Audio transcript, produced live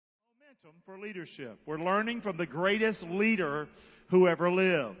Momentum for leadership. We're learning from the greatest leader who ever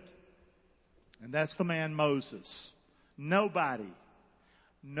lived. And that's the man Moses. Nobody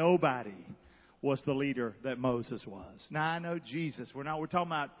was the leader that Moses was. Now I know Jesus. We're talking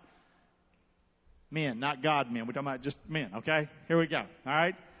about men, not God men. We're talking about just men, okay? Here we go. All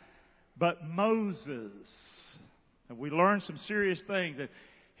right? But Moses, and we learned some serious things. That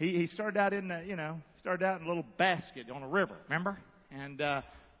he started out in a little basket on a river, remember? And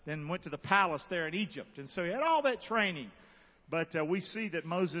then went to the palace there in Egypt. And so he had all that training. But we see that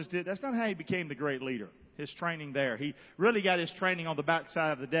Moses that's not how he became the great leader. His training there. He really got his training on the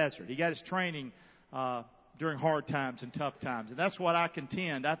backside of the desert. He got his training during hard times and tough times. And that's what I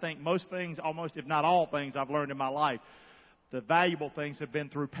contend. I think most things, almost if not all things I've learned in my life, the valuable things have been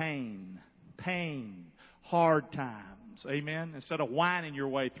through pain, hard times. Amen? Instead of whining your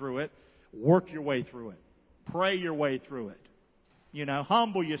way through it, work your way through it. Pray your way through it.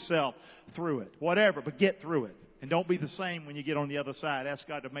 Humble yourself through it. Whatever, but get through it. And don't be the same when you get on the other side. Ask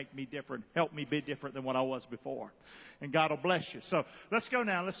God to make me different. Help me be different than what I was before. And God will bless you. So let's go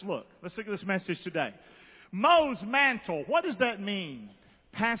now. Let's look. Let's look at this message today. Moses' mantle. What does that mean?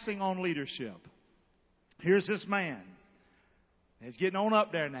 Passing on leadership. Here's this man. He's getting on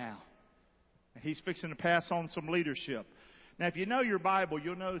up there now. And he's fixing to pass on some leadership. Now, if you know your Bible,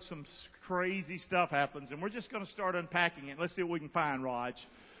 you'll know some crazy stuff happens. And we're just going to start unpacking it. Let's see what we can find, Raj.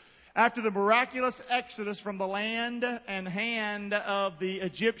 After the miraculous exodus from the land and hand of the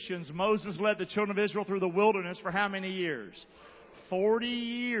Egyptians, Moses led the children of Israel through the wilderness for how many years? 40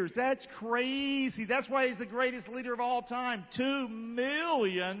 years. That's crazy. That's why he's the greatest leader of all time. 2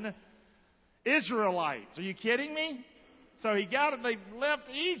 million Israelites. Are you kidding me? So they left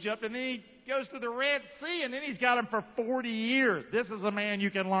Egypt, and then he goes to the Red Sea, and then he's got them for 40 years. This is a man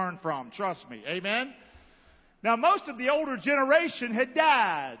you can learn from. Trust me. Amen? Now, most of the older generation had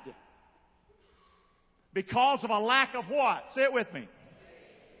died because of a lack of what? Say it with me.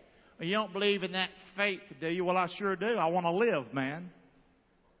 Well, you don't believe in that faith, do you? Well, I sure do. I want to live, man.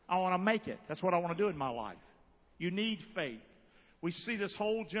 I want to make it. That's what I want to do in my life. You need faith. We see this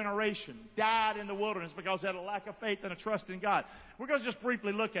whole generation died in the wilderness because they had a lack of faith and a trust in God. We're going to just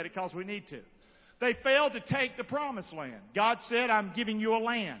briefly look at it because we need to. They failed to take the promised land. God said, I'm giving you a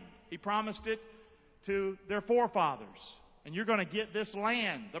land. He promised it to their forefathers. And you're going to get this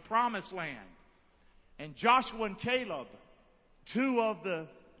land, the promised land. And Joshua and Caleb, 2 of the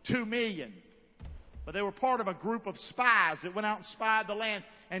 2 million. But they were part of a group of spies that went out and spied the land.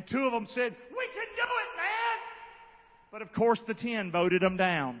 And 2 of them said, we can do it, man! But of course the 10 voted them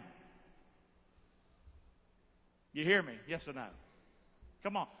down. You hear me? Yes or no?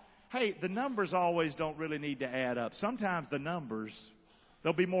 Come on. Hey, the numbers always don't really need to add up. Sometimes the numbers,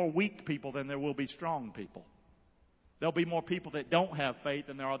 there'll be more weak people than there will be strong people. There'll be more people that don't have faith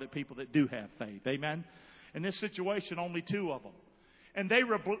than there are the people that do have faith. Amen? In this situation, only 2 of them. And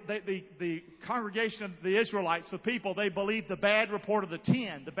the congregation of the Israelites, the people, they believed the bad report of the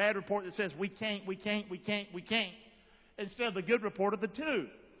 10. The bad report that says, we can't. Instead of the good report of the 2.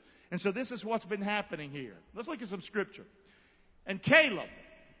 And so this is what's been happening here. Let's look at some scripture. And Caleb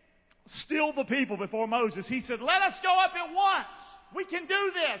stilled the people before Moses. He said, let us go up at once. We can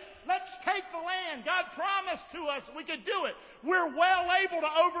do this. Let's take the land. God promised to us we could do it. We're well able to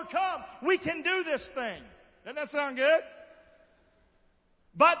overcome. We can do this thing. Doesn't that sound good?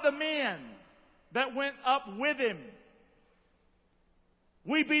 But the men that went up with him,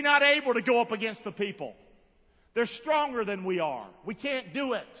 we be not able to go up against the people. They're stronger than we are. We can't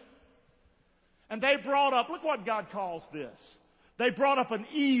do it. And they brought up, look what God calls this. They brought up an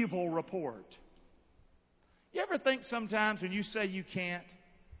evil report. You ever think sometimes when you say you can't,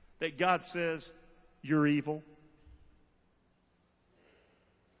 that God says you're evil?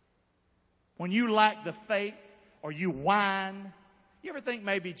 When you lack the faith or you whine, you ever think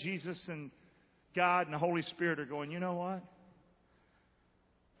maybe Jesus and God and the Holy Spirit are going, you know what?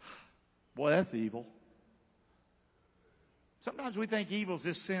 Boy, that's evil. Sometimes we think evil is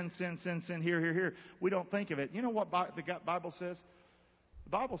this sin, here. We don't think of it. You know what the Bible says? The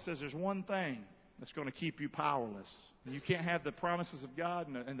Bible says there's one thing that's going to keep you powerless. And you can't have the promises of God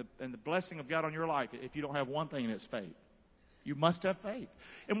and the blessing of God on your life if you don't have one thing, and it's faith. You must have faith.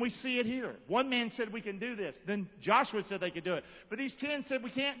 And we see it here. One man said we can do this. Then Joshua said they could do it. But these 10 said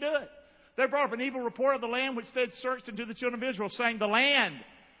we can't do it. They brought up an evil report of the land which they had searched into the children of Israel, saying, the land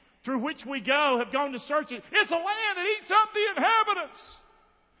through which we go have gone to search it. It's a land that eats up the inhabitants.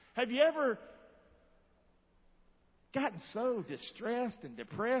 Have you ever gotten so distressed and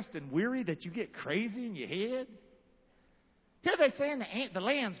depressed and weary that you get crazy in your head? Here they're saying the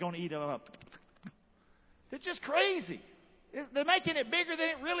land's going to eat them up. They're just crazy. They're making it bigger than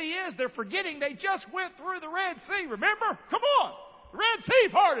it really is. They're forgetting they just went through the Red Sea. Remember? Come on. The Red Sea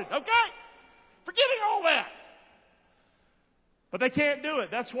parted, okay? Forgetting all that. But they can't do it.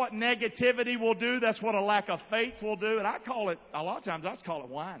 That's what negativity will do. That's what a lack of faith will do. And I call it, a lot of times I just call it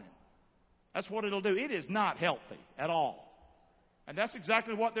whining. That's what it'll do. It is not healthy at all. And that's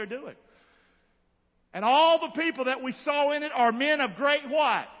exactly what they're doing. And all the people that we saw in it are men of great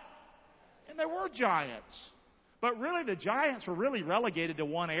what? And there were giants. But really the giants were really relegated to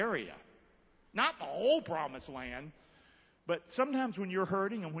one area. Not the whole promised land. But sometimes when you're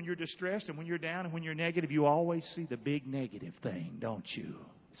hurting and when you're distressed and when you're down and when you're negative, you always see the big negative thing, don't you?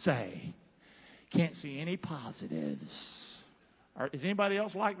 Say, can't see any positives. Is anybody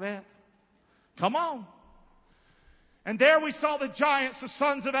else like that? Come on. And there we saw the giants, the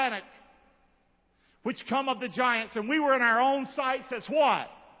sons of Anak, which come of the giants. And we were in our own sights as what?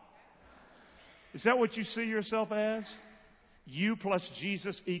 Is that what you see yourself as? You plus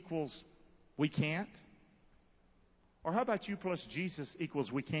Jesus equals we can't? Or how about you plus Jesus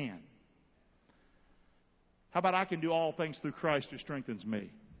equals we can? How about I can do all things through Christ who strengthens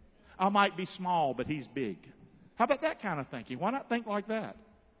me? I might be small, but He's big. How about that kind of thinking? Why not think like that?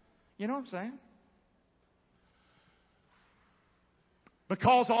 You know what I'm saying?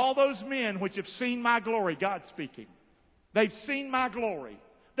 Because all those men which have seen my glory, God speaking, they've seen my glory.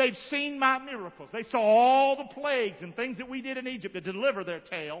 They've seen my miracles. They saw all the plagues and things that we did in Egypt to deliver their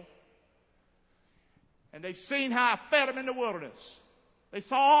tale. And they've seen how I fed them in the wilderness. They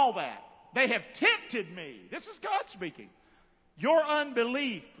saw all that. They have tempted me. This is God speaking. Your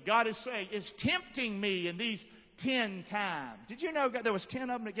unbelief, God is saying, is tempting me in these 10 times. Did you know there was 10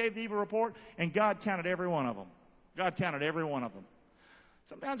 of them that gave the evil report? And God counted every one of them. God counted every one of them.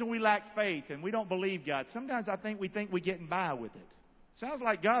 Sometimes when we lack faith and we don't believe God, sometimes we think we're getting by with it. Sounds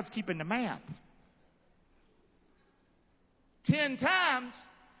like God's keeping the map. 10 times,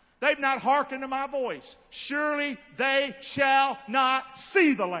 they've not hearkened to my voice. Surely they shall not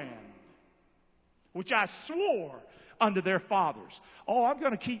see the land, which I swore unto their fathers. Oh, I'm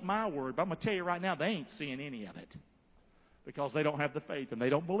going to keep my word, but I'm going to tell you right now, they ain't seeing any of it. Because they don't have the faith and they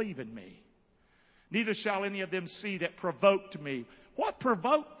don't believe in me. Neither shall any of them see that provoked me. What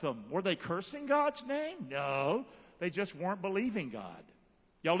provoked them? Were they cursing God's name? No. They just weren't believing God.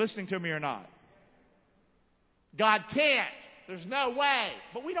 Y'all listening to me or not? God can't. There's no way.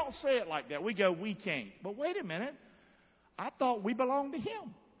 But we don't say it like that. We go, we can't. But wait a minute. I thought we belonged to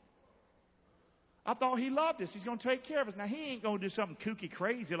Him. I thought He loved us. He's going to take care of us. Now, He ain't going to do something kooky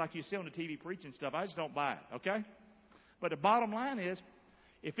crazy like you see on the TV preaching stuff. I just don't buy it, okay? But the bottom line is,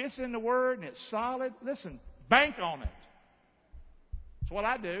 if it's in the Word and it's solid, listen, bank on it. That's what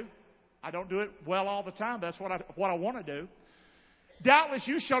I do. I don't do it well all the time, but that's what I want to do. Doubtless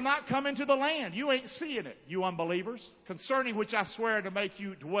you shall not come into the land. You ain't seeing it, you unbelievers. Concerning which I swear to make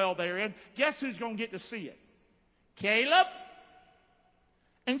you dwell therein. Guess who's going to get to see it? Caleb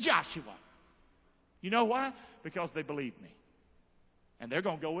and Joshua. You know why? Because they believe me. And they're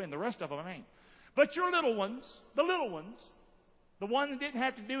going to go in. The rest of them ain't. But your little ones, the one that didn't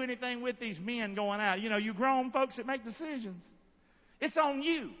have to do anything with these men going out. You know, you grown folks that make decisions. It's on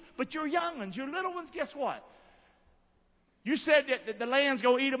you. But your young ones, your little ones, guess what? You said that the land's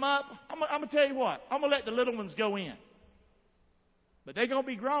going to eat them up. I'm going to tell you what. I'm going to let the little ones go in. But they're going to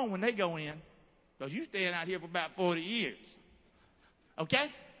be grown when they go in. Because you're staying out here for about 40 years. Okay?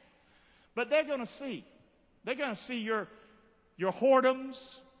 But they're going to see. They're going to see your whoredoms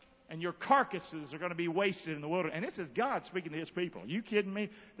and your carcasses are going to be wasted in the wilderness. And this is God speaking to His people. Are you kidding me?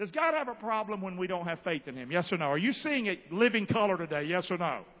 Does God have a problem when we don't have faith in Him? Yes or no? Are you seeing it living color today? Yes or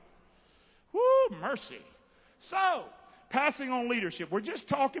no? Woo, mercy. So, passing on leadership. We're just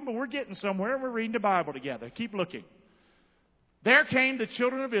talking, but we're getting somewhere. We're reading the Bible together. Keep looking. There came the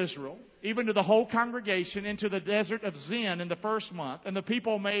children of Israel, even to the whole congregation, into the desert of Zin in the first month. And the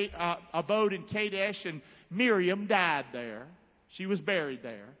people abode in Kadesh, and Miriam died there. She was buried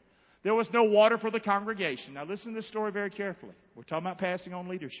there. There was no water for the congregation. Now listen to this story very carefully. We're talking about passing on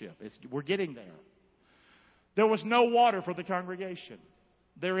leadership. We're getting there. There was no water for the congregation.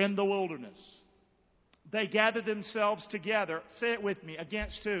 They're in the wilderness. They gathered themselves together. Say it with me.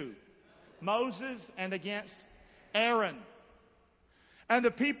 Against who? Moses and against Aaron. And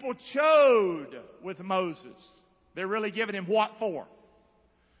the people chode with Moses. They're really giving him what for?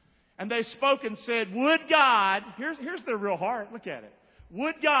 And they spoke and said, would God, here's their real heart, look at it.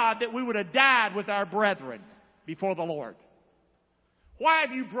 Would God that we would have died with our brethren before the Lord. Why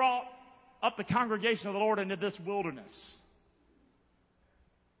have you brought up the congregation of the Lord into this wilderness?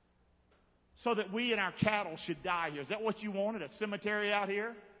 So that we and our cattle should die here. Is that what you wanted? A cemetery out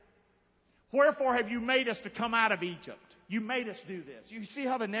here? Wherefore have you made us to come out of Egypt? You made us do this. You see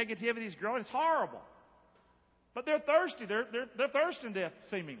how the negativity is growing? It's horrible. But they're thirsty. They're thirsting death,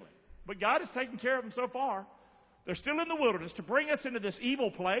 seemingly. But God has taken care of them so far. They're still in the wilderness to bring us into this evil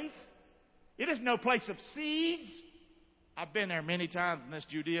place. It is no place of seeds. I've been there many times in this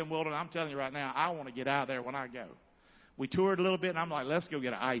Judean wilderness. I'm telling you right now, I want to get out of there when I go. We toured a little bit, and I'm like, let's go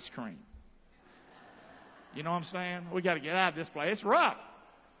get an ice cream. You know what I'm saying? We got to get out of this place. It's rough.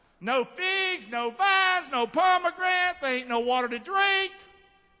 No figs, no vines, no pomegranates. There ain't no water to drink.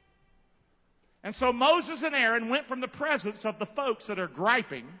 And so Moses and Aaron went from the presence of the folks that are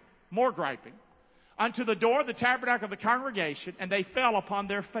griping, more griping, unto the door of the tabernacle of the congregation, and they fell upon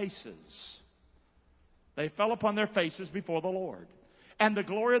their faces. They fell upon their faces before the Lord. And the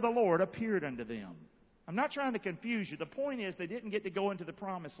glory of the Lord appeared unto them. I'm not trying to confuse you. The point is they didn't get to go into the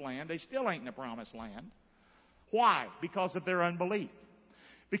promised land. They still ain't in the promised land. Why? Because of their unbelief.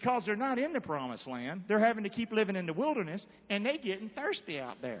 Because they're not in the promised land. They're having to keep living in the wilderness, and they're getting thirsty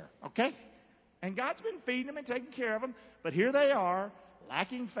out there. Okay? And God's been feeding them and taking care of them. But here they are,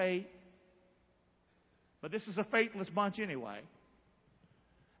 lacking faith. But this is a faithless bunch anyway.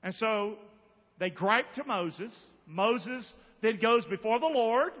 And so they gripe to Moses. Moses then goes before the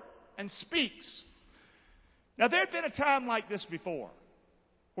Lord and speaks. Now, there had been a time like this before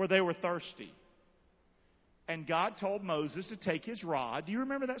where they were thirsty. And God told Moses to take his rod. Do you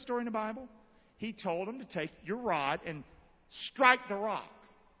remember that story in the Bible? He told him to take your rod and strike the rock.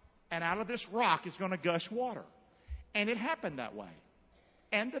 And out of this rock is going to gush water. And it happened that way.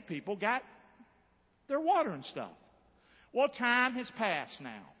 And the people got their water and stuff. Well, time has passed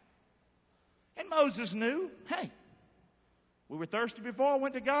now. And Moses knew, hey, we were thirsty before,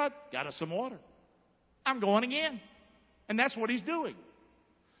 went to God, got us some water. I'm going again. And that's what he's doing.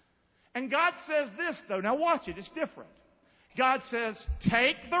 And God says this, though. Now watch it. It's different. God says,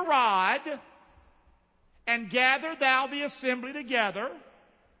 take the rod and gather thou the assembly together,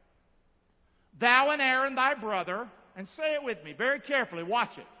 thou and Aaron thy brother, and say it with me very carefully.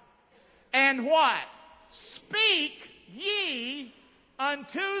 Watch it. And what? Speak ye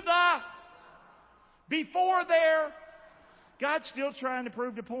unto the... Before there... God's still trying to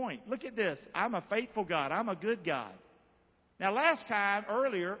prove the point. Look at this. I'm a faithful God. I'm a good God. Now, last time,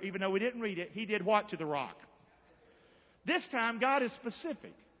 earlier, even though we didn't read it, he did what to the rock? This time, God is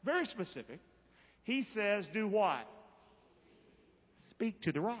specific. Very specific. He says, do what? Speak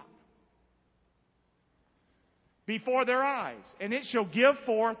to the rock. Before their eyes. And it shall give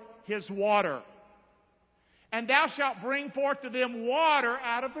forth his water. And thou shalt bring forth to them water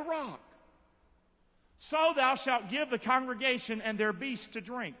out of the rock. So thou shalt give the congregation and their beasts to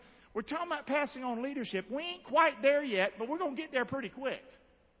drink. We're talking about passing on leadership. We ain't quite there yet, but we're going to get there pretty quick.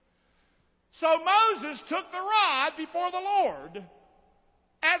 So Moses took the rod before the Lord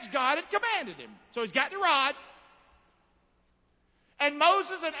as God had commanded him. So he's got the rod. And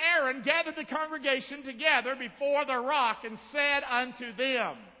Moses and Aaron gathered the congregation together before the rock and said unto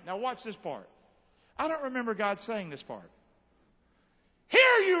them. Now watch this part. I don't remember God saying this part.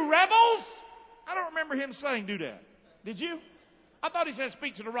 Hear you, rebels! I don't remember him saying do that. Did you? I thought he said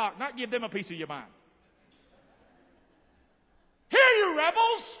speak to the rock, not give them a piece of your mind. Hear you,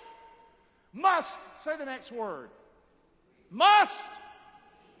 rebels! Must. Say the next word. Must.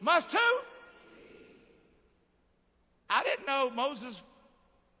 Must who? I didn't know Moses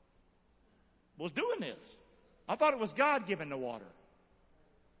was doing this. I thought it was God giving the water.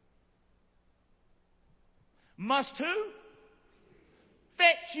 Must who?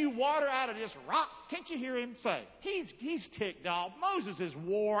 Fetch you water out of this rock. Can't you hear him say? He's ticked off. Moses is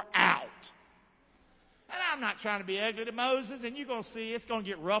wore out. And I'm not trying to be ugly to Moses, and you're going to see it's going to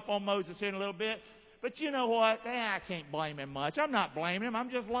get rough on Moses here in a little bit. But you know what? I can't blame him much. I'm not blaming him.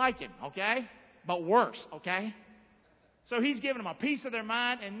 I'm just like him, okay? But worse, okay? So he's giving them a piece of their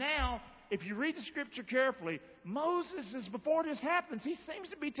mind, and now, if you read the scripture carefully, Moses is, before this happens, he seems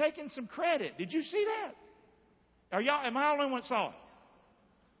to be taking some credit. Did you see that? Am I the only one that saw it?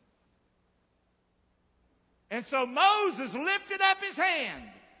 And so Moses lifted up his hand.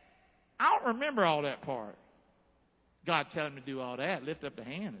 I don't remember all that part. God telling him to do all that, lift up the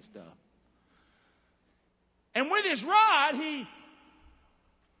hand and stuff. And with his rod, he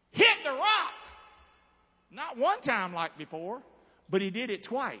hit the rock. Not one time like before, but he did it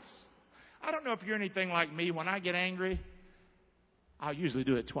twice. I don't know if you're anything like me. When I get angry, I'll usually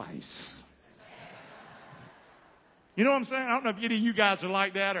do it twice. You know what I'm saying? I don't know if any of you guys are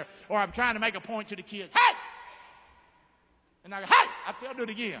like that, or I'm trying to make a point to the kids. Hey! And I go, hey! I say, I'll do it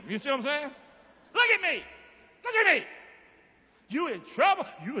again. You see what I'm saying? Look at me! Look at me! You in trouble?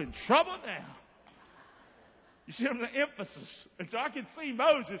 You in trouble now. You see what I'm saying? Emphasis. And so I can see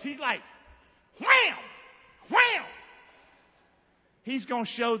Moses. He's like, wham! Wham! He's going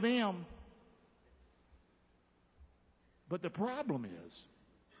to show them. But the problem is,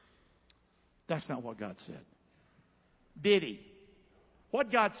 that's not what God said. Did He? What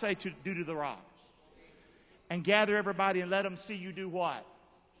did God say to do to the rock? And gather everybody and let them see you do what?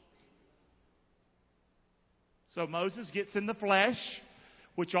 So Moses gets in the flesh,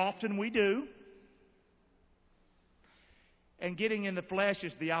 which often we do. And getting in the flesh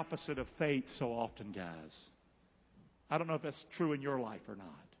is the opposite of faith so often, guys. I don't know if that's true in your life or not.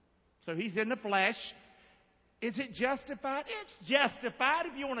 So he's in the flesh. Is it justified? It's justified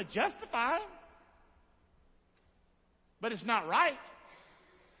if you want to justify it. But it's not right.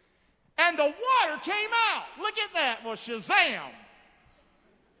 And the water came out. Look at that. Well, Shazam.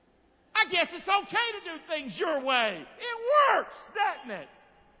 I guess it's okay to do things your way. It works, doesn't it?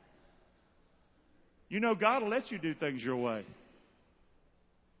 You know, God will let you do things your way.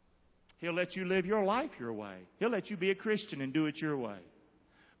 He'll let you live your life your way. He'll let you be a Christian and do it your way.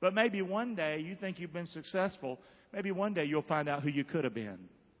 But maybe one day you think you've been successful. Maybe one day you'll find out who you could have been.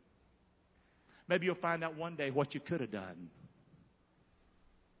 Maybe you'll find out one day what you could have done.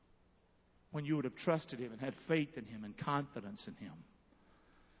 When you would have trusted Him and had faith in Him and confidence in Him.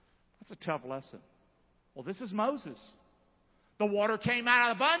 That's a tough lesson. Well, this is Moses. The water came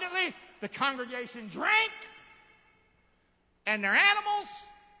out abundantly. The congregation drank. And their animals.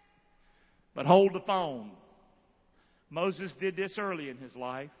 But hold the phone. Moses did this early in his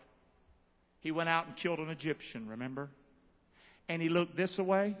life. He went out and killed an Egyptian, remember? And he looked this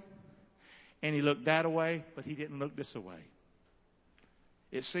away. And he looked that away. But he didn't look this away.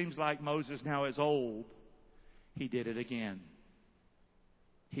 It seems like Moses now is old. He did it again.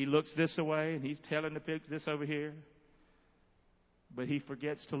 He looks this away and he's telling the pigs this over here. But he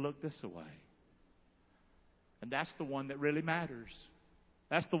forgets to look this away. And that's the one that really matters.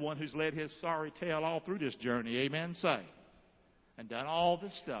 That's the one who's led his sorry tale all through this journey. Amen, say. And done all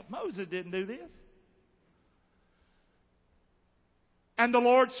this stuff. Moses didn't do this. And the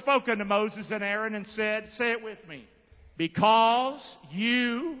Lord spoke unto Moses and Aaron and said, say it with me. Because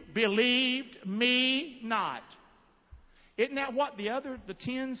you believed me not. Isn't that what the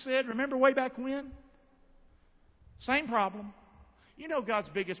 10 said? Remember way back when? Same problem. You know God's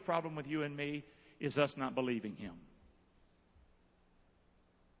biggest problem with you and me is us not believing Him.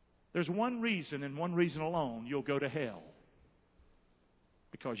 There's one reason and one reason alone you'll go to hell.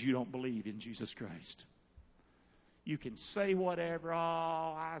 Because you don't believe in Jesus Christ. You can say whatever, oh,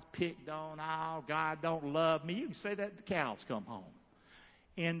 I was picked on, oh, God don't love me. You can say that the cows come home.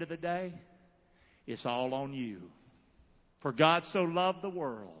 End of the day, it's all on you. For God so loved the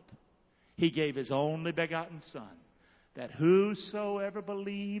world, He gave His only begotten Son, that whosoever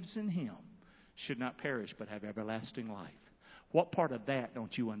believes in Him should not perish but have everlasting life. What part of that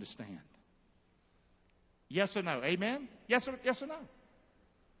don't you understand? Yes or no? Amen? Yes or no?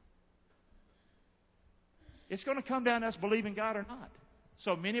 It's going to come down to us believing God or not.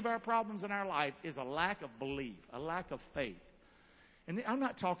 So many of our problems in our life is a lack of belief, a lack of faith. And I'm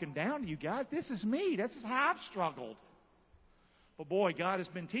not talking down to you guys. This is me. This is how I've struggled. But boy, God has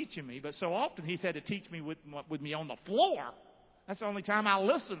been teaching me. But so often He's had to teach me with me on the floor. That's the only time I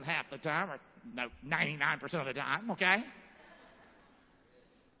listen half the time, or no, 99% of the time, okay?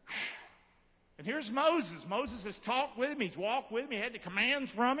 And here's Moses. Moses has talked with him. He's walked with him. He had the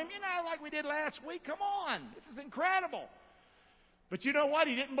commands from him. You know, like we did last week. Come on. This is incredible. But you know what?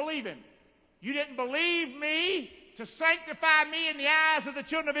 He didn't believe him. You didn't believe me to sanctify me in the eyes of the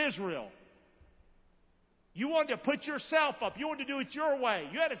children of Israel. You wanted to put yourself up. You wanted to do it your way.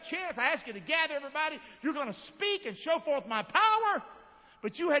 You had a chance. I asked you to gather everybody. You're going to speak and show forth my power.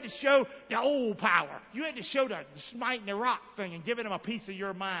 But you had to show the old power. You had to show the smiting the rock thing and giving them a piece of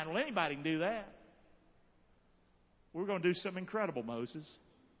your mind. Well, anybody can do that. We're going to do something incredible, Moses.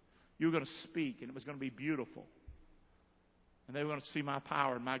 You were going to speak, and it was going to be beautiful. And they were going to see my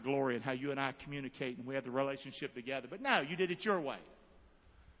power and my glory and how you and I communicate, and we have the relationship together. But no, you did it your way.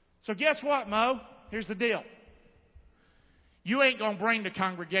 So guess what, Mo? Here's the deal. You ain't going to bring the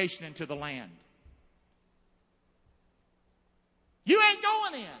congregation into the land. You ain't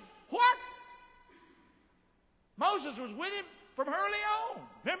going in. What? Moses was with him from early on.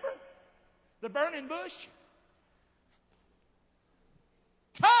 Remember? The burning bush.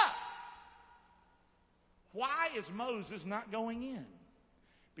 Tough. Why is Moses not going in?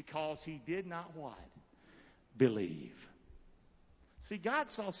 Because he did not what? Believe. See, God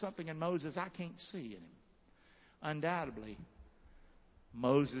saw something in Moses I can't see in him. Undoubtedly,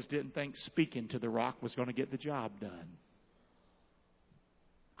 Moses didn't think speaking to the rock was going to get the job done.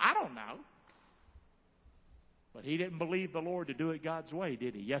 I don't know. But he didn't believe the Lord to do it God's way,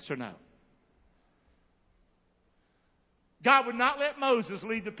 did he? Yes or no? God would not let Moses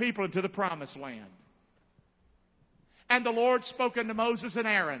lead the people into the promised land. And the Lord spoke unto Moses and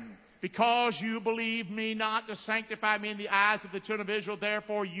Aaron, because you believe me not to sanctify me in the eyes of the children of Israel,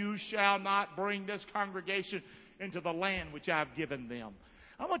 therefore you shall not bring this congregation into the land which I have given them.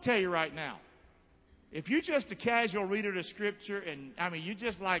 I'm going to tell you right now, if you're just a casual reader of Scripture, and you're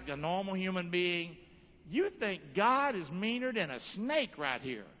just like a normal human being, you think God is meaner than a snake right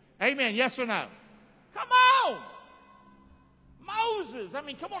here. Amen, yes or no? Come on! Moses,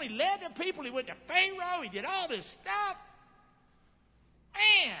 come on, he led the people, he went to Pharaoh, he did all this stuff.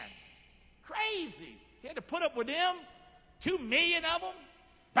 Man, crazy. He had to put up with them, 2 million of them,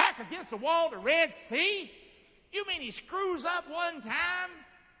 back against the wall of the Red Sea. You mean he screws up one time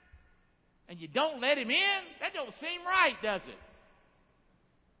and you don't let him in? That don't seem right, does it?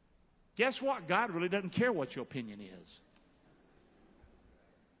 Guess what? God really doesn't care what your opinion is.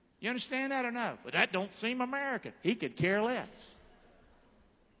 You understand that or no? But that don't seem American. He could care less.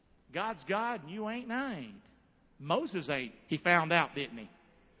 God's God and you ain't and I ain't. Moses ain't. He found out, didn't he?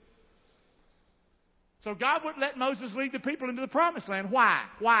 So God wouldn't let Moses lead the people into the promised land. Why?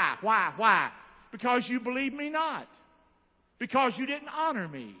 Because you believe me not. Because you didn't honor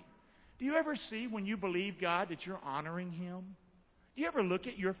me. Do you ever see when you believe God that you're honoring Him? Do you ever look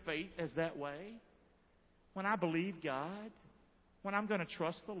at your faith as that way? When I believe God, when I'm going to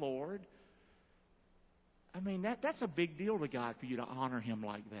trust the Lord, that's a big deal to God for you to honor Him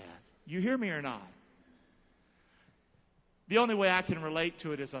like that. You hear me or not? The only way I can relate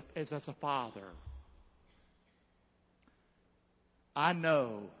to it is as a father. I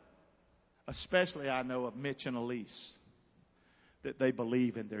know of Mitch and Elise, that they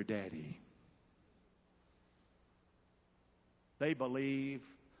believe in their daddy. They believe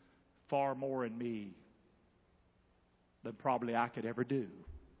far more in me than probably I could ever do.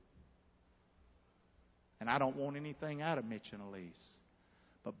 And I don't want anything out of Mitch and Elise.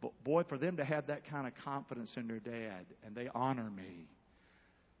 But boy, for them to have that kind of confidence in their dad, and they honor me,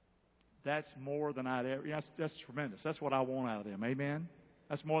 that's more than I'd ever... That's tremendous. That's what I want out of them. Amen?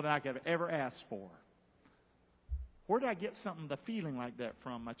 That's more than I could ever ask for. Where did I get the feeling like that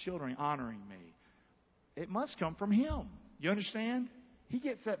from? My children honoring me. It must come from Him. You understand? He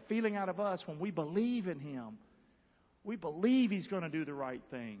gets that feeling out of us when we believe in Him. We believe He's going to do the right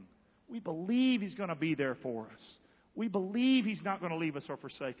thing. We believe He's going to be there for us. We believe He's not going to leave us or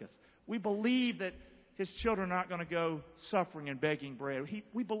forsake us. We believe that His children are not going to go suffering and begging bread.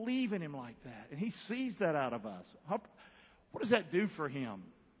 We believe in Him like that. And He sees that out of us. What does that do for Him?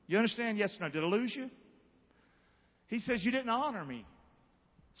 You understand? Yes or no? Did I lose you? He says, you didn't honor me.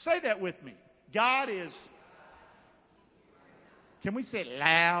 Say that with me. God is... Can we say it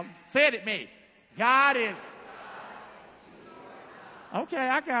loud? Say it at me. God is... Okay,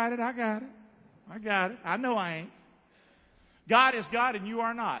 I got it. I know I ain't. God is God and you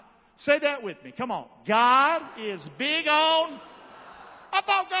are not. Say that with me. Come on. God is big on... I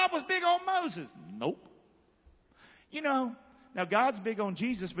thought God was big on Moses. Nope. Now God's big on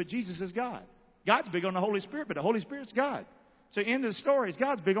Jesus, but Jesus is God. God's big on the Holy Spirit, but the Holy Spirit's God. So end of the story is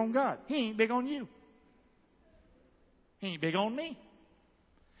God's big on God. He ain't big on you. He ain't big on me.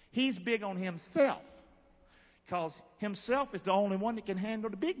 He's big on Himself. Because Himself is the only one that can handle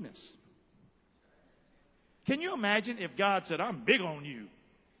the bigness. Can you imagine if God said, I'm big on you?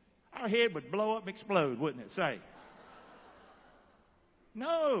 Our head would blow up and explode, wouldn't it? Say.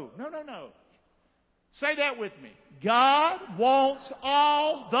 No. Say that with me. God wants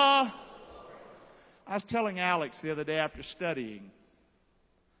all the... I was telling Alex the other day after studying,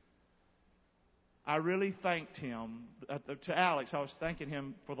 I really thanked him. To Alex, I was thanking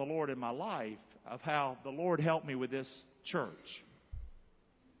him for the Lord in my life, of how the Lord helped me with this church.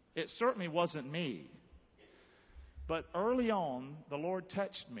 It certainly wasn't me. But early on, the Lord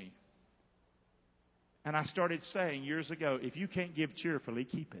touched me. And I started saying years ago, if you can't give cheerfully,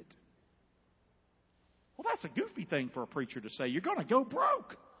 keep it. Well, that's a goofy thing for a preacher to say. You're going to go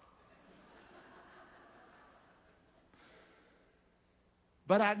broke.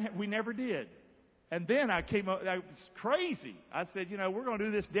 But we never did. And then I came up, that was crazy. I said, we're going to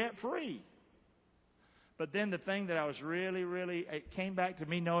do this debt free. But then the thing that I was really, it came back to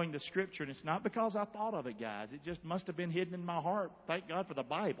me knowing the Scripture. And it's not because I thought of it, guys. It just must have been hidden in my heart. Thank God for the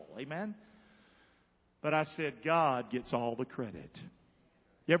Bible. Amen. But I said, God gets all the credit.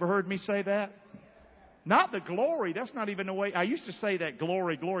 You ever heard me say that? Not the glory. That's not even the way. I used to say that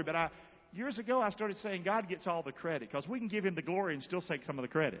glory. But years ago I started saying God gets all the credit. Because we can give Him the glory and still take some of the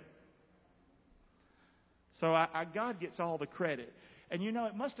credit. So God gets all the credit. And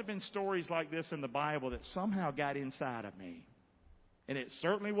it must have been stories like this in the Bible that somehow got inside of me. And it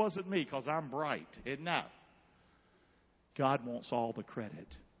certainly wasn't me because I'm bright, isn't that? God wants all the credit.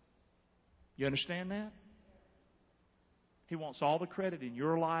 You understand that? He wants all the credit in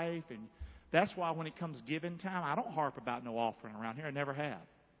your life. And that's why when it comes giving time, I don't harp about no offering around here. I never have.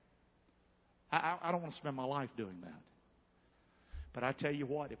 I don't want to spend my life doing that. But I tell you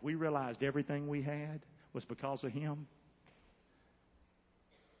what, if we realized everything we had was because of Him,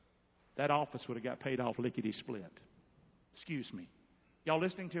 that office would have got paid off lickety-split. Excuse me. Y'all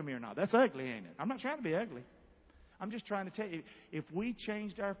listening to me or not? That's ugly, ain't it? I'm not trying to be ugly. I'm just trying to tell you, if we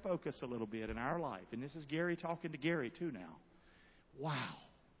changed our focus a little bit in our life, and this is Gary talking to Gary too now. Wow.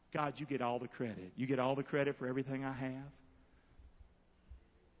 God, you get all the credit. You get all the credit for everything I have.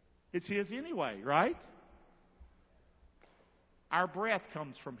 It's His anyway, right? Our breath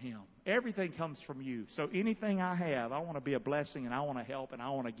comes from Him. Everything comes from you. So anything I have, I want to be a blessing, and I want to help, and I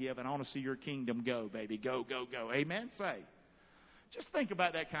want to give, and I want to see your kingdom go, baby. Go, go, go. Amen? Say. Just think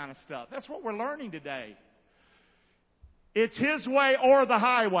about that kind of stuff. That's what we're learning today. It's His way or the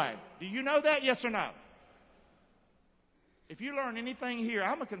highway. Do you know that? Yes or no? If you learn anything here,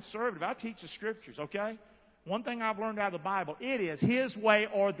 I'm a conservative. I teach the Scriptures, okay? One thing I've learned out of the Bible, it is His way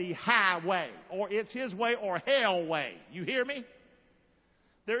or the highway. Or it's His way or hell way. You hear me?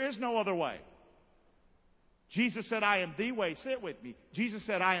 There is no other way. Jesus said, I am the way. Say it with me. Jesus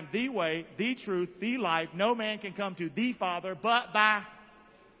said, I am the way, the truth, the life. No man can come to the Father but by...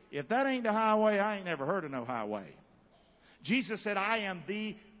 If that ain't the highway, I ain't never heard of no highway. Jesus said, I am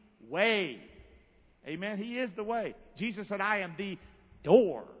the way. Amen. He is the way. Jesus said, I am the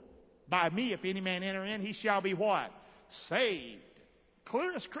door. By me, if any man enter in, he shall be what? Saved.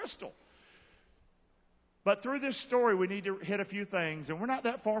 Clear as crystal. But through this story, we need to hit a few things, and we're not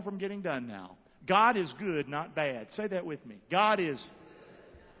that far from getting done now. God is good, not bad. Say that with me. God is.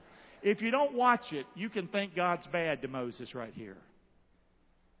 If you don't watch it, you can think God's bad to Moses right here.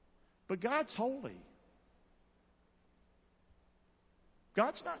 But God's holy.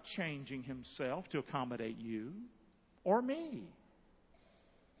 God's not changing Himself to accommodate you or me.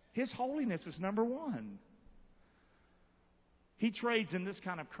 His holiness is number one. He trades in this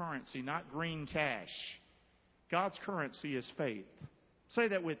kind of currency, not green cash. God's currency is faith. Say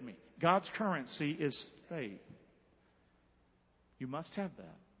that with me. God's currency is faith. You must have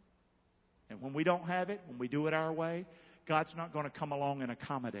that. And when we don't have it, when we do it our way, God's not going to come along and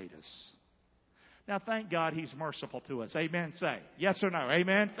accommodate us. Now, thank God He's merciful to us. Amen. Say yes or no.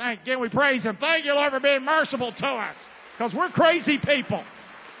 Amen. Again, we praise Him. Thank you, Lord, for being merciful to us. Because we're crazy people.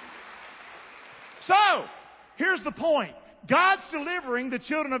 So, here's the point. God's delivering the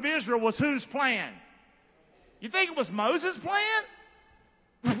children of Israel was whose plan? You think it was Moses'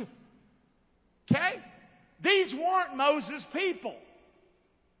 plan? Okay? These weren't Moses' people.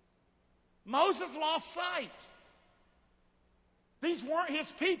 Moses lost sight. These weren't his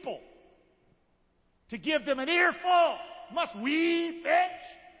people. To give them an earful, must we fetch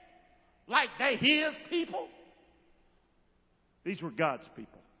like they his people? These were God's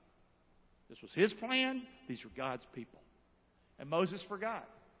people. This was His plan. These were God's people. And Moses forgot.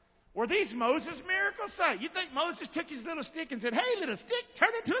 Were these Moses' miracles? Say, you think Moses took his little stick and said, hey, little stick, turn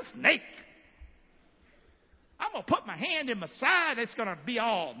into a snake. I'm going to put my hand in my side. It's going to be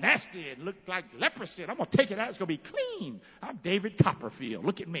all nasty and look like leprosy. I'm going to take it out. It's going to be clean. I'm David Copperfield.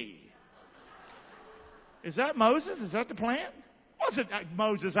 Look at me. Is that Moses? Is that the plan? Wasn't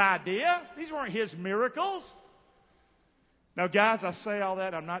Moses' idea. These weren't his miracles. Now, guys, I say all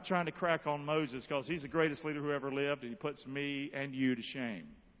that. I'm not trying to crack on Moses because he's the greatest leader who ever lived, and he puts me and you to shame.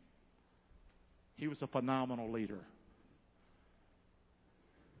 He was a phenomenal leader.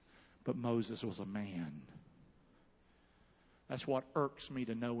 But Moses was a man. That's what irks me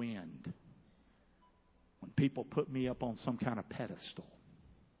to no end. When people put me up on some kind of pedestal.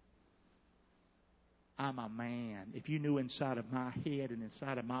 I'm a man. If you knew inside of my head and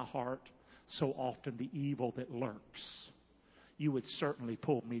inside of my heart so often the evil that lurks, you would certainly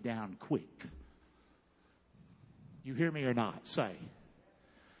pull me down quick. You hear me or not? Say.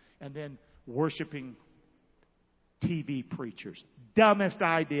 And then worshiping TV preachers. Dumbest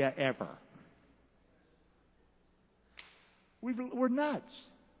idea ever. We're nuts.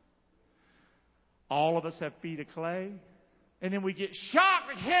 All of us have feet of clay. And then we get shocked.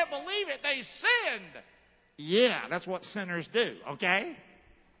 We can't believe it. They sinned. Yeah, that's what sinners do, okay?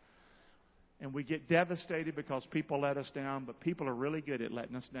 And we get devastated because people let us down. But people are really good at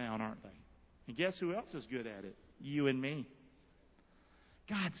letting us down, aren't they? And guess who else is good at it? You and me.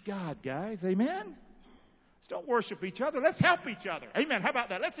 God's God, guys. Amen? Let's don't worship each other. Let's help each other. Amen. How about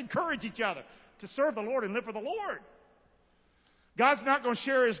that? Let's encourage each other to serve the Lord and live for the Lord. God's not going to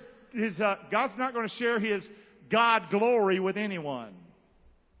share God's not going to share His God glory with anyone.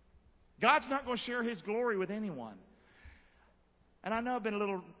 God's not going to share His glory with anyone. And I know I've been a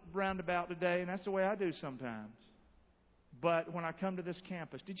little roundabout today, and that's the way I do sometimes. But when I come to this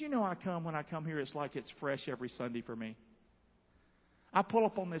campus, did you know when I come here, it's like it's fresh every Sunday for me? I pull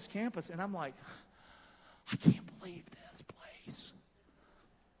up on this campus, and I'm like, I can't believe this place.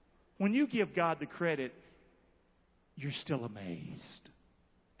 When you give God the credit, you're still amazed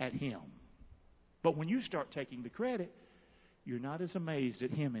at Him. But when you start taking the credit, you're not as amazed at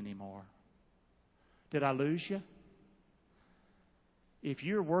Him anymore. Did I lose you? If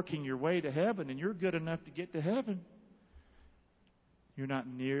you're working your way to heaven and you're good enough to get to heaven, you're not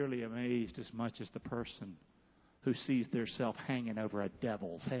nearly amazed as much as the person who sees theirself hanging over a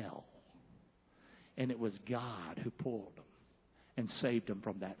devil's hell. And it was God who pulled them and saved them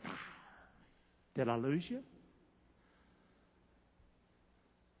from that fire. Did I lose you?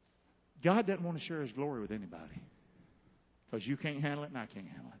 God doesn't want to share His glory with anybody. Because you can't handle it and I can't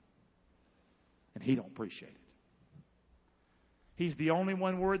handle it. And He don't appreciate it. He's the only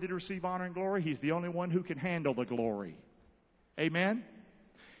one worthy to receive honor and glory. He's the only one who can handle the glory. Amen?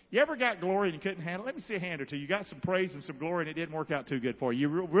 You ever got glory and you couldn't handle it? Let me see a hand or two. You got some praise and some glory and it didn't work out too good for you.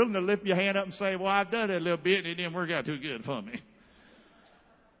 You're willing to lift your hand up and say, well, I've done it a little bit and it didn't work out too good for me.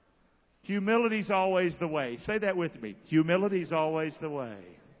 Humility's always the way. Say that with me. Humility's always the way.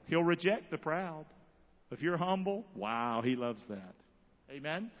 He'll reject the proud. If you're humble, wow, He loves that.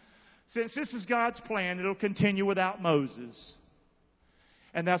 Amen? Since this is God's plan, it'll continue without Moses.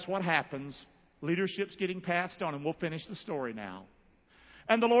 And that's what happens. Leadership's getting passed on, and we'll finish the story now.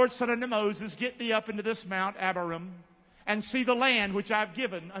 And the Lord said unto Moses, get thee up into this Mount Abarim, and see the land which I've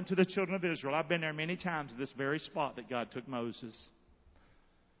given unto the children of Israel. I've been there many times, this very spot that God took Moses.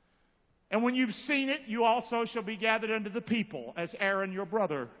 And when you've seen it, you also shall be gathered unto the people, as Aaron your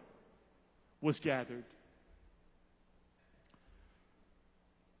brother was gathered.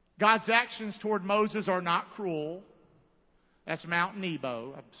 God's actions toward Moses are not cruel. That's Mount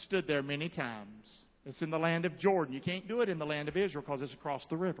Nebo. I've stood there many times. It's in the land of Jordan. You can't do it in the land of Israel because it's across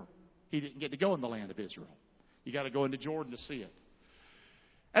the river. He didn't get to go in the land of Israel. You got to go into Jordan to see it.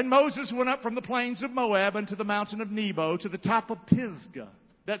 And Moses went up from the plains of Moab unto the mountain of Nebo to the top of Pisgah.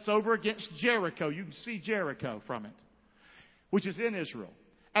 That's over against Jericho. You can see Jericho from it, which is in Israel.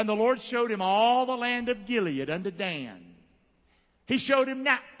 And the Lord showed him all the land of Gilead unto Dan. He showed him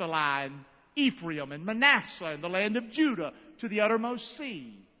Naphtali and Ephraim and Manasseh and the land of Judah to the uttermost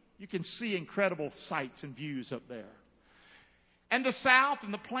sea. You can see incredible sights and views up there. And the south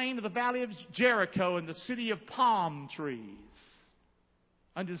and the plain of the valley of Jericho and the city of palm trees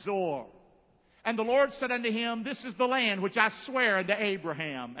unto Zoar. And the Lord said unto him, this is the land which I swear unto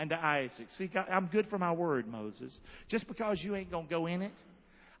Abraham and to Isaac. See, God, I'm good for my word, Moses. Just because you ain't going to go in it,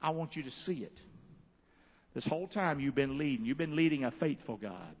 I want you to see it. This whole time you've been leading. You've been leading a faithful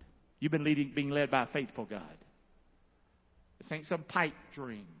God. You've been being led by a faithful God. This ain't some pipe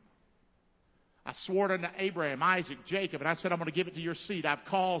dream. I swore unto Abraham, Isaac, Jacob, and I said I'm going to give it to your seed. I've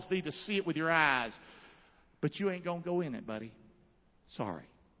caused thee to see it with your eyes. But you ain't going to go in it, buddy. Sorry.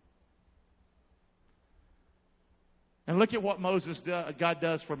 And look at what God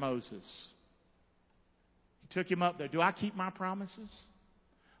does for Moses. He took him up there. Do I keep my promises?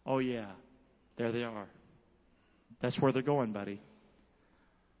 Oh, yeah. There they are. That's where they're going, buddy.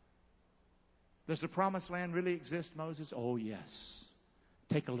 Does the promised land really exist, Moses? Oh, yes.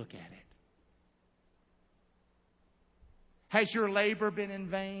 Take a look at it. Has your labor been in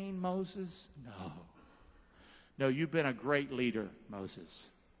vain, Moses? No. No, you've been a great leader, Moses.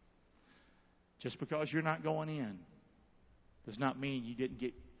 Just because you're not going in does not mean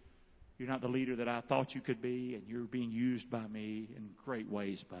you're not the leader that I thought you could be, and you're being used by me in great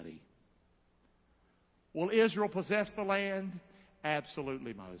ways, buddy. Will Israel possess the land?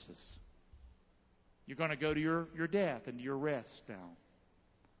 Absolutely, Moses. You're going to go to your death and your rest now,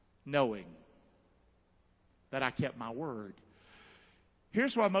 knowing that I kept my word.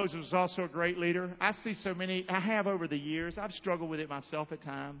 Here's why Moses was also a great leader. I have over the years. I've struggled with it myself at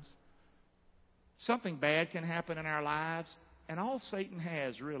times. Something bad can happen in our lives, and all Satan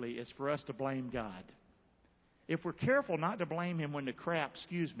has really is for us to blame God. If we're careful not to blame Him when the crap,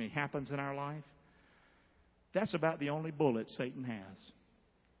 happens in our life, that's about the only bullet Satan has.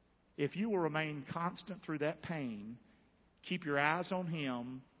 If you will remain constant through that pain, keep your eyes on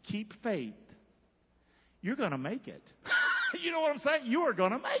Him, keep faith, you're going to make it. You know what I'm saying? You are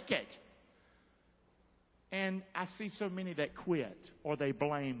going to make it. And I see so many that quit, or they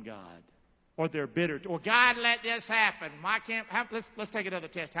blame God, or they're bitter, or God let this happen. Let's take another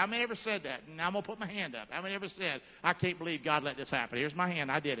test. How many ever said that? And I'm going to put my hand up. How many ever said, I can't believe God let this happen? Here's my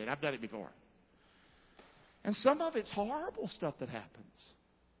hand. I did it. I've done it before. And some of it's horrible stuff that happens.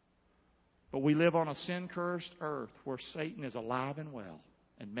 But we live on a sin-cursed earth where Satan is alive and well,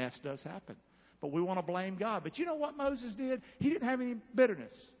 and mess does happen. But we want to blame God. But you know what Moses did? He didn't have any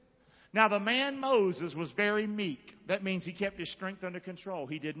bitterness. Now, the man Moses was very meek. That means he kept his strength under control.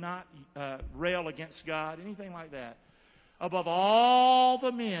 He did not rail against God, anything like that. Above all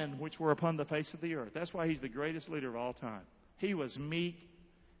the men which were upon the face of the earth. That's why he's the greatest leader of all time. He was meek,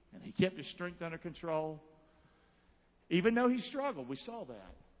 and he kept his strength under control. Even though he struggled, we saw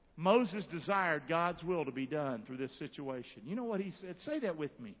that. Moses desired God's will to be done through this situation. You know what he said? Say that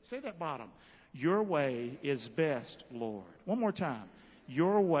with me. Say that bottom. Your way is best, Lord. One more time.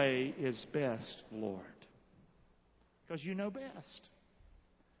 Your way is best, Lord. Because you know best.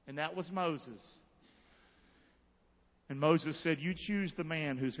 And that was Moses. And Moses said, you choose the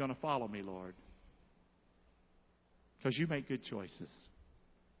man who's going to follow me, Lord. Because you make good choices.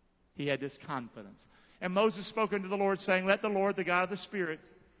 He had this confidence. And Moses spoke unto the Lord, saying, let the Lord, the God of the Spirit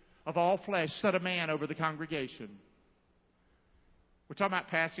of all flesh, set a man over the congregation. We're talking about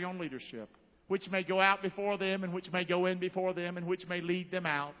passing on leadership. Which may go out before them, and which may go in before them, and which may lead them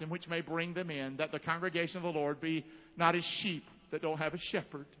out, and which may bring them in, that the congregation of the Lord be not as sheep that don't have a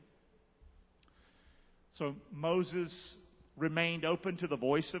shepherd. So Moses remained open to the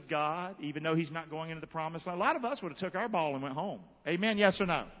voice of God, even though he's not going into the promised land. A lot of us would have took our ball and went home. Amen, yes or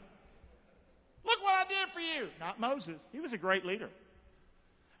no? Look what I did for you. Not Moses. He was a great leader.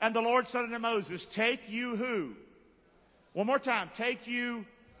 And the Lord said unto Moses, take you who? One more time. Take you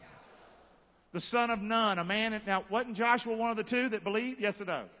the son of Nun, a man. Now, wasn't Joshua one of the two that believed? Yes or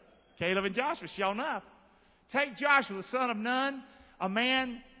no? Caleb and Joshua, sure enough. Take Joshua, the son of Nun, a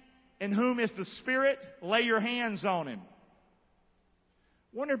man in whom is the Spirit. Lay your hands on him.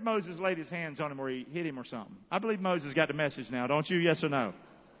 Wonder if Moses laid his hands on him or he hit him or something. I believe Moses got the message now, don't you? Yes or no?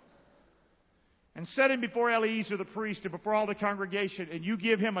 And set him before Eleazar the priest and before all the congregation, and you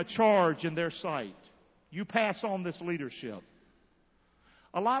give him a charge in their sight. You pass on this leadership.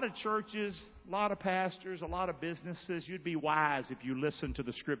 A lot of churches, a lot of pastors, a lot of businesses, you'd be wise if you listen to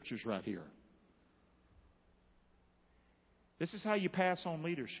the scriptures right here. This is how you pass on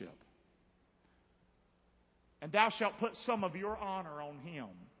leadership. And thou shalt put some of your honor on him.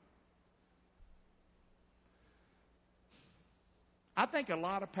 I think a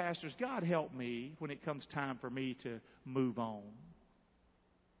lot of pastors, God help me when it comes time for me to move on.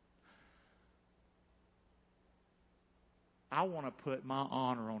 I want to put my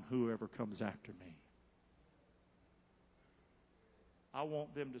honor on whoever comes after me. I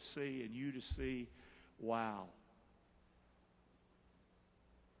want them to see and you to see, wow.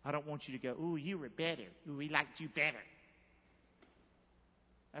 I don't want you to go, ooh, you were better. Ooh, we liked you better.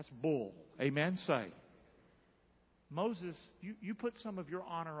 That's bull. Amen? Say. Moses, you put some of your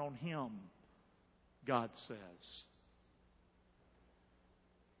honor on him, God says.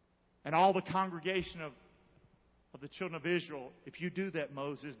 And all the congregation of the children of Israel, if you do that,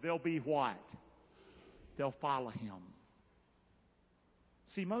 Moses, they'll be what? They'll follow him.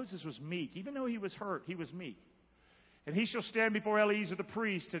 See, Moses was meek. Even though he was hurt, he was meek. And he shall stand before Eleazar the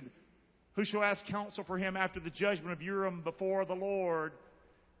priest, and who shall ask counsel for him after the judgment of Urim before the Lord.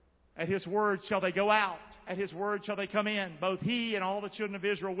 At his word shall they go out. At his word shall they come in. Both he and all the children of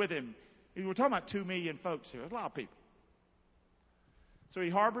Israel with him. We're talking about 2 million folks here. There's a lot of people. So he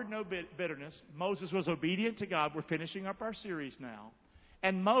harbored no bitterness. Moses was obedient to God. We're finishing up our series now.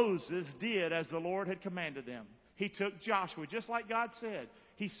 And Moses did as the Lord had commanded them. He took Joshua, just like God said.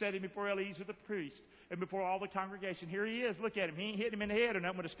 He set him before Eleazar the priest and before all the congregation. Here he is. Look at him. He ain't hitting him in the head or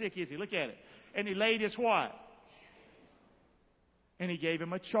nothing with a stick, is he? Look at it. And he laid his what? And he gave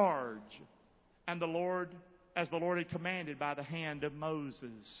him a charge. And the Lord, as the Lord had commanded by the hand of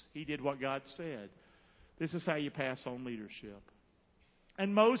Moses, he did what God said. This is how you pass on leadership.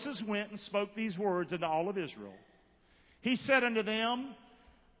 And Moses went and spoke these words unto all of Israel. He said unto them,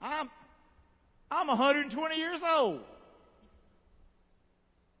 I'm 120 years old.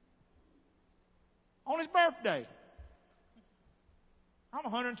 On his birthday. I'm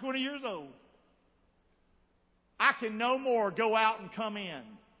 120 years old. I can no more go out and come in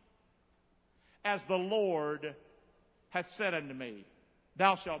as the Lord hath said unto me,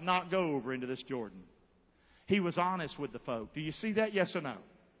 thou shalt not go over into this Jordan. He was honest with the folk. Do you see that? Yes or no?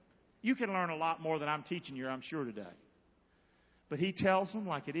 You can learn a lot more than I'm teaching you, I'm sure, today. But he tells them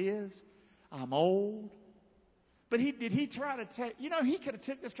like it is. I'm old. But did he try to take, he could have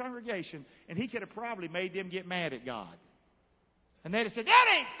took this congregation and he could have probably made them get mad at God. And they'd have said, that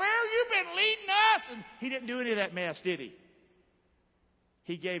ain't fair, you've been leading us. And he didn't do any of that mess, did he?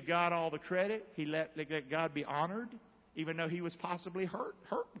 He gave God all the credit. He let God be honored, even though he was possibly hurt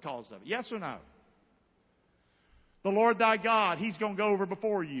because of it. Yes or no? The Lord thy God, he's going to go over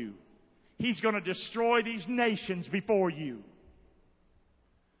before you. He's going to destroy these nations before you.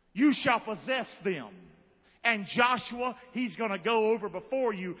 You shall possess them. And Joshua, he's going to go over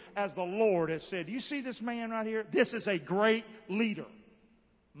before you as the Lord has said. You see this man right here? This is a great leader,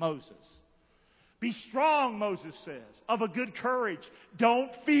 Moses. Be strong, Moses says, of a good courage. Don't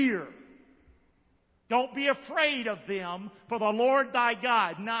fear. Don't be afraid of them, for the Lord thy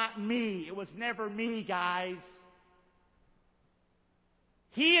God, not me. It was never me, guys.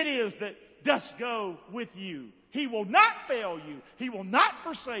 He it is that does go with you. He will not fail you. He will not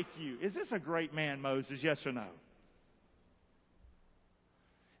forsake you. Is this a great man, Moses? Yes or no?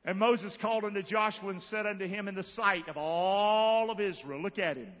 And Moses called unto Joshua and said unto him in the sight of all of Israel, look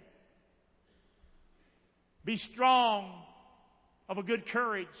at him. Be strong of a good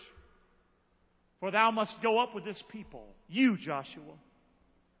courage, for thou must go up with this people, you, Joshua,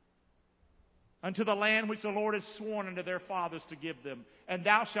 unto the land which the Lord has sworn unto their fathers to give them, and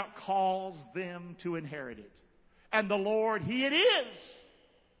thou shalt cause them to inherit it. And the Lord, He it is.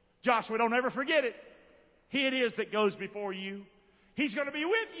 Joshua, don't ever forget it. He it is that goes before you. He's going to be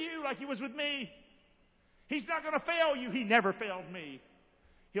with you like He was with me. He's not going to fail you. He never failed me.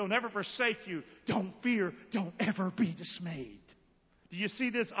 He'll never forsake you. Don't fear. Don't ever be dismayed. Do you see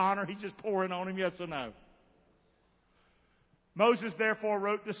this honor He's just pouring on him? Yes or no? Moses therefore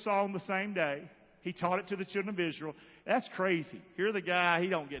wrote this song the same day. He taught it to the children of Israel. That's crazy. Here's the guy, he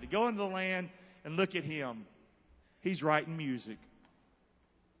don't get to go into the land, and look at him. He's writing music.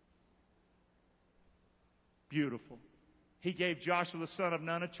 Beautiful. He gave Joshua the son of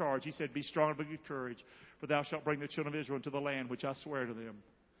Nun a charge. He said, be strong and of good courage, for thou shalt bring the children of Israel into the land which I swear to them,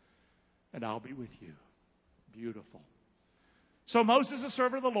 and I'll be with you. Beautiful. So Moses, the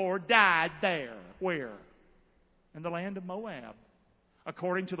servant of the Lord, died there. Where? In the land of Moab,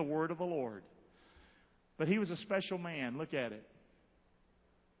 according to the word of the Lord. But he was a special man. Look at it.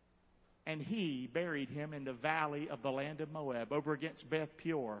 And he buried him in the valley of the land of Moab, over against Beth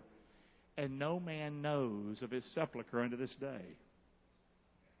Peor. And no man knows of his sepulchre unto this day.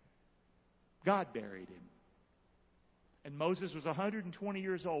 God buried him. And Moses was 120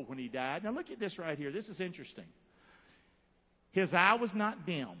 years old when he died. Now look at this right here. This is interesting. His eye was not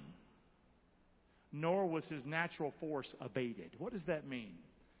dim, nor was his natural force abated. What does that mean?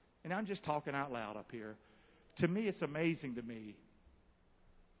 And I'm just talking out loud up here. To me, it's amazing to me.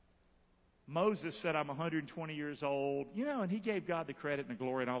 Moses said, I'm 120 years old. You know, and he gave God the credit and the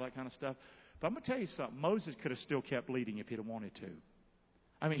glory and all that kind of stuff. But I'm going to tell you something. Moses could have still kept leading if he'd have wanted to.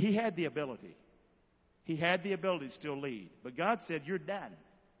 I mean, he had the ability. He had the ability to still lead. But God said, you're done.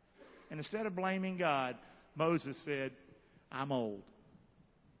 And instead of blaming God, Moses said, I'm old.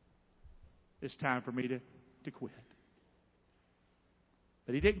 It's time for me to quit.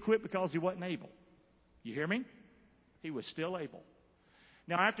 But he didn't quit because he wasn't able. You hear me? He was still able.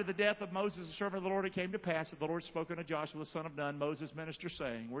 Now, after the death of Moses, the servant of the Lord, it came to pass that the Lord spoke unto Joshua, the son of Nun, Moses' minister,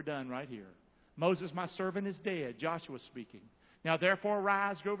 saying, we're done right here. Moses, my servant, is dead. Joshua speaking. Now, therefore,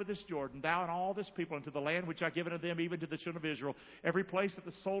 arise, go over this Jordan, thou and all this people, into the land which I have given unto them, even to the children of Israel. Every place that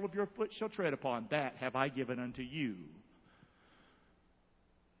the sole of your foot shall tread upon, that have I given unto you.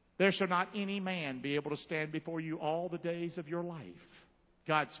 There shall not any man be able to stand before you all the days of your life.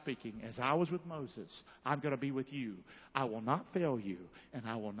 God speaking, as I was with Moses, I'm going to be with you. I will not fail you, and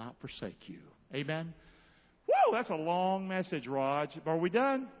I will not forsake you. Amen? Whoa, that's a long message, Raj. Are we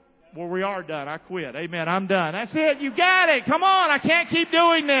done? Well, we are done. I quit. Amen. I'm done. That's it. You got it. Come on. I can't keep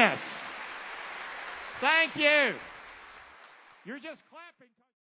doing this. Thank you. You're just clapping.